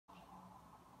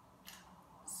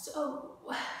So,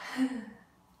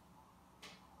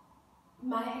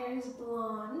 my hair is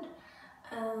blonde.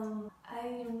 I'm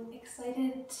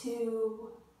excited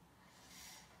to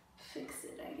fix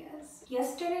it, I guess.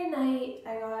 Yesterday night,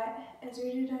 I got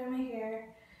Ezra to dye my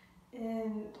hair,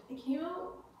 and it came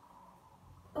out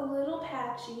a little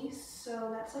patchy, so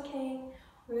that's okay.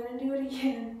 We're gonna do it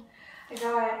again. I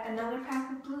got another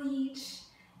pack of bleach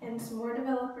and some more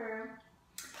developer.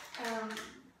 I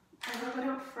hope I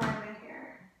don't fry my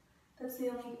hair. That's the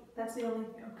only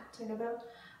thing I'm concerned about.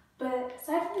 But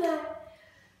aside from that,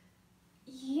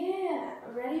 yeah,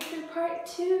 ready for part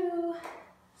 2.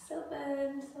 So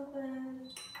fun, so fun.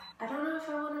 I don't know if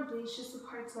I want to bleach just the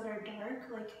parts that are dark,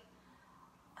 like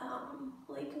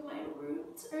my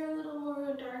roots are a little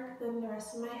more dark than the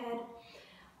rest of my head,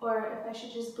 or if I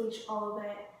should just bleach all of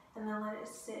it and then let it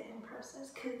sit and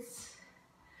process, because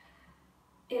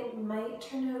it might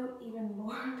turn out even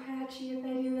more patchy if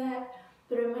I do that,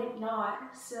 but it might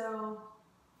not. So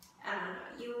I don't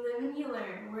know, you live and you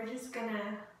learn. We're just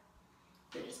gonna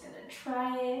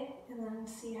try it and then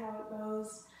see how it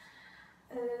goes.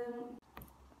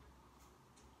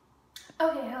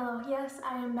 Okay, hello. Yes,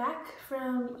 I am back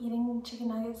from eating chicken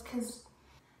nuggets because,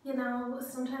 you know,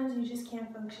 sometimes you just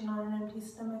can't function on an empty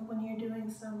stomach when you're doing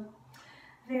some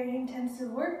very intensive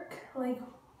work like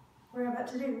we're about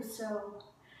to do. So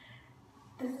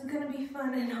this is gonna be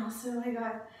fun, and also I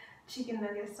got chicken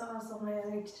nugget sauce on my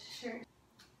other shirt.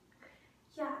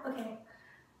 Yeah, okay.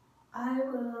 I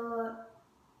will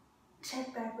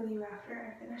check back with you after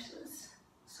I finish this.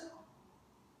 So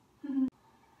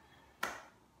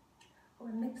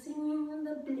we're mixing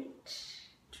the bleach.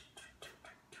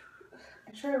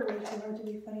 I try way too hard to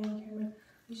be funny on camera.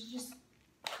 We should just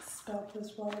stop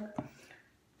this vlog.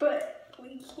 But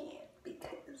we can't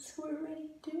because we're already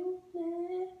doing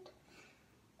it.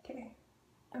 Okay,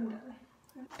 I'm done.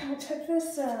 I took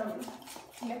this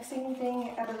mixing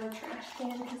thing out of the trash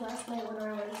can because last night when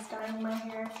I was dyeing my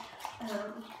hair,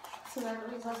 so that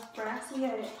it was less brassy,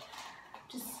 I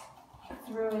just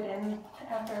threw it in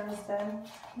after I was done,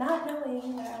 not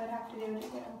knowing that I would have to do it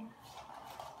again.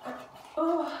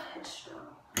 Oh, it's strong.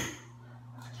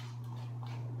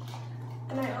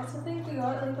 And I also think we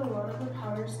got like a lot of the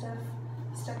powder stuff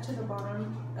stuck to the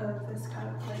bottom of this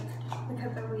cup, like the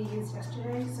cup that we used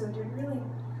yesterday, so it didn't really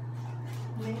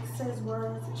mix as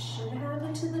well as it should have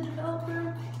into the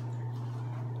developer.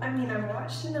 I mean, I've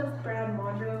watched enough Brad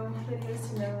Mondo videos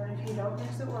to know that if you don't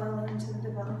mix it well into the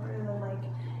developer, then like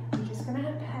you're just gonna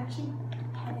have patchy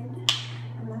head,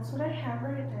 and that's what I have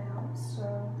right now.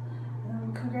 So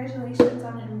congratulations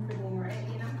on him for being right,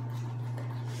 you know.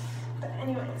 But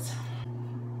anyways,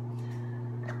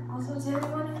 also to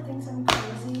everyone who thinks I'm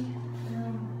crazy,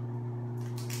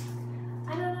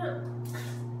 I don't know.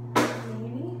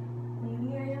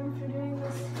 Maybe I am for doing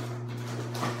this.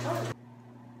 Oh,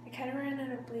 I kind of ran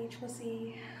out of bleach. We'll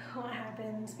see what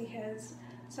happens because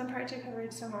some parts are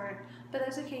covered, some aren't. But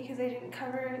that's okay because I didn't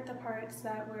cover the parts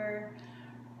that were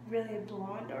really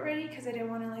blonde already because I didn't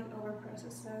want to like over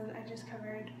process those. I just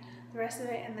covered the rest of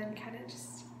it and then kind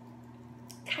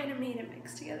of made it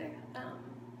mix together.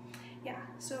 Yeah,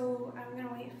 so I'm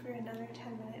gonna wait for another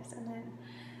 10 minutes and then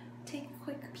take a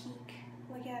quick peek,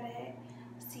 look at it,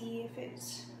 see if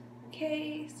it's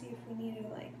okay, see if we need to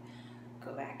like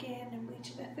go back in and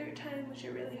bleach it a third time, which I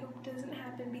really hope doesn't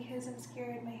happen because I'm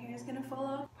scared my hair is gonna fall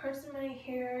off. Parts of my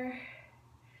hair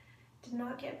did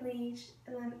not get bleached,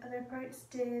 and then other parts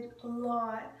did a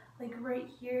lot. Like right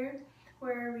here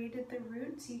where we did the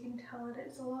roots, you can tell that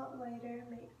it's a lot lighter.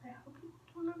 I hope you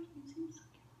don't know if you can see this.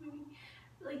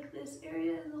 Like this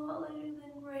area is a lot lighter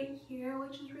than right here,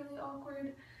 which is really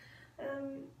awkward.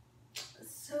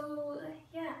 So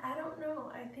yeah, I don't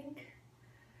know. I think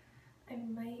I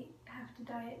might have to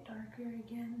dye it darker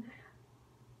again.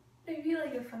 Maybe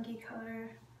like a funky color,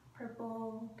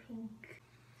 purple, pink.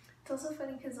 It's also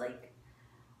funny because like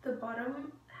the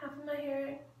bottom half of my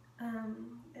hair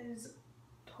is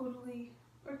totally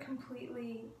or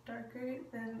completely darker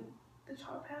than the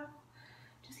top half,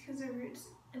 just because the roots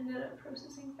ended up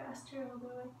processing faster all the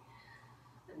way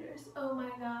under. Oh my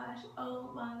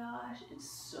gosh, it's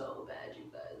so bad,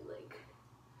 you guys. Like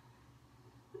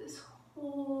this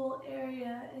whole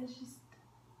area is just,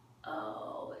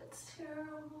 oh, it's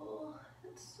terrible.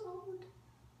 It's so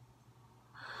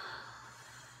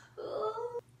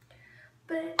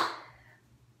but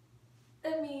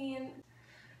I mean,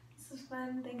 this is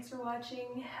fun. Thanks for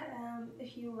watching.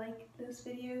 If you liked this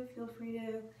video, feel free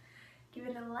to give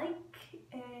it a like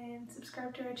and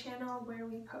subscribe to our channel where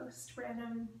we post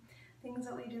random things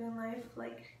that we do in life,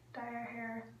 like dye our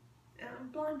hair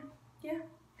blonde. Yeah,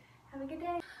 have a good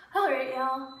day. Alright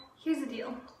y'all, here's the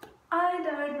deal. I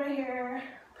dyed my hair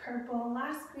purple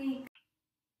last week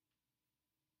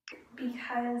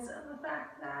because of the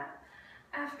fact that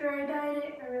after I dyed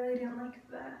it, I really didn't like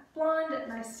the blonde,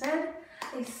 and they said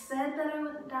that I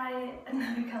wouldn't dye it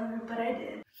another color, but I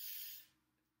did.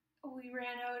 We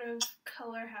ran out of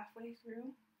color halfway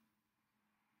through,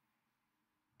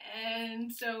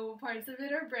 and so parts of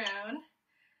it are brown,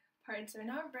 parts are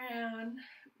not brown.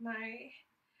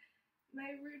 My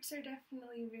roots are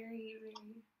definitely very,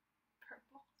 very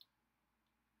purple.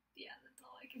 Yeah, that's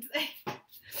all I can say.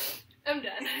 I'm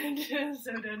done. I'm just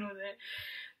so done with it.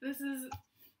 This is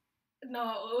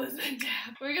not what was meant to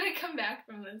happen. We're gonna come back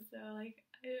from this though. Like,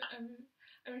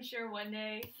 I'm sure one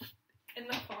day in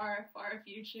the far, far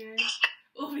future,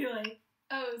 we'll be like,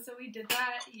 oh, so we did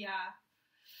that? Yeah.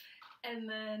 And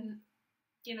then,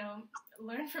 you know,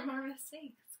 learn from our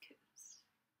mistakes,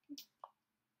 because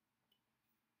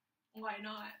why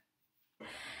not?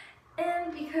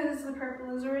 And because the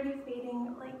purple is already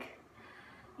fading, like,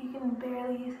 you can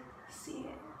barely see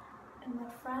it in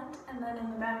the front, and then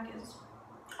in the back is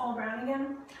all brown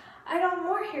again. I got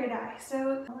more hair dye,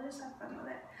 so I'll just have fun with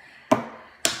it.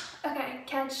 Okay,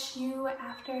 catch you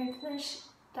after I finish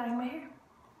dyeing my hair.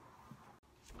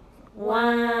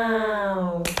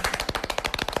 Wow.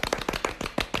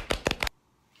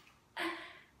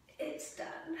 It's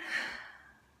done.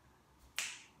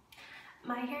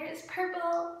 My hair is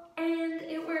purple and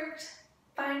it worked.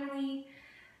 Finally,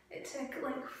 it took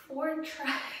like 4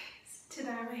 tries to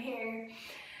dye my hair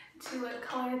to a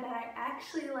color that I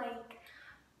actually like,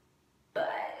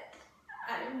 but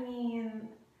I mean,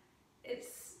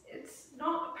 it's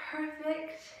not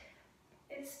perfect.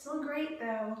 It's still great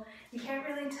though. You can't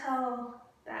really tell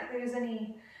that there's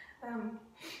any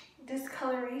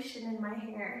discoloration in my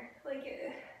hair. Like,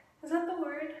 is that the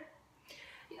word?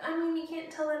 I mean, you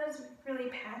can't tell that it's really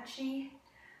patchy,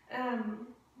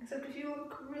 except if you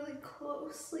look really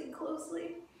closely.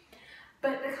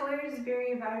 But the color is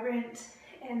very vibrant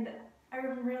and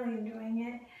I'm really enjoying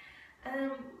it.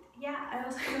 Yeah, I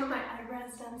also got my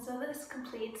eyebrows done, so this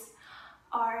completes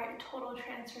our total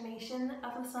transformation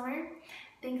of the summer.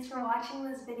 Thanks for watching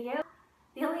this video.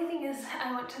 The only thing is,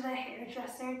 I went to the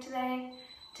hairdresser today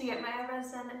to get my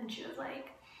eyebrows done, and she was like,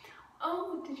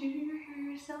 oh, did you do your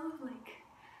hair yourself? Like,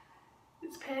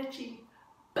 it's patchy.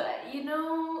 But you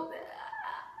know,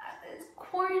 it's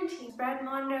quarantine. Brad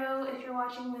Mondo, if you're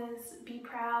watching this, be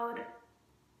proud.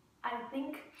 I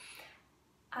think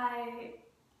I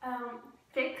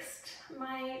fixed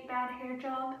my bad hair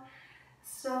job,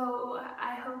 so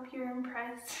I hope you're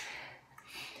impressed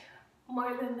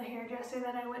more than the hairdresser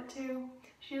that I went to.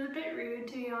 She was a bit rude,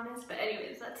 to be honest, but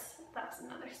anyways, that's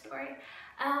another story.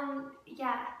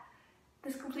 Yeah,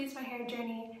 this completes my hair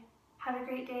journey. Have a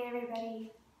great day,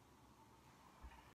 everybody.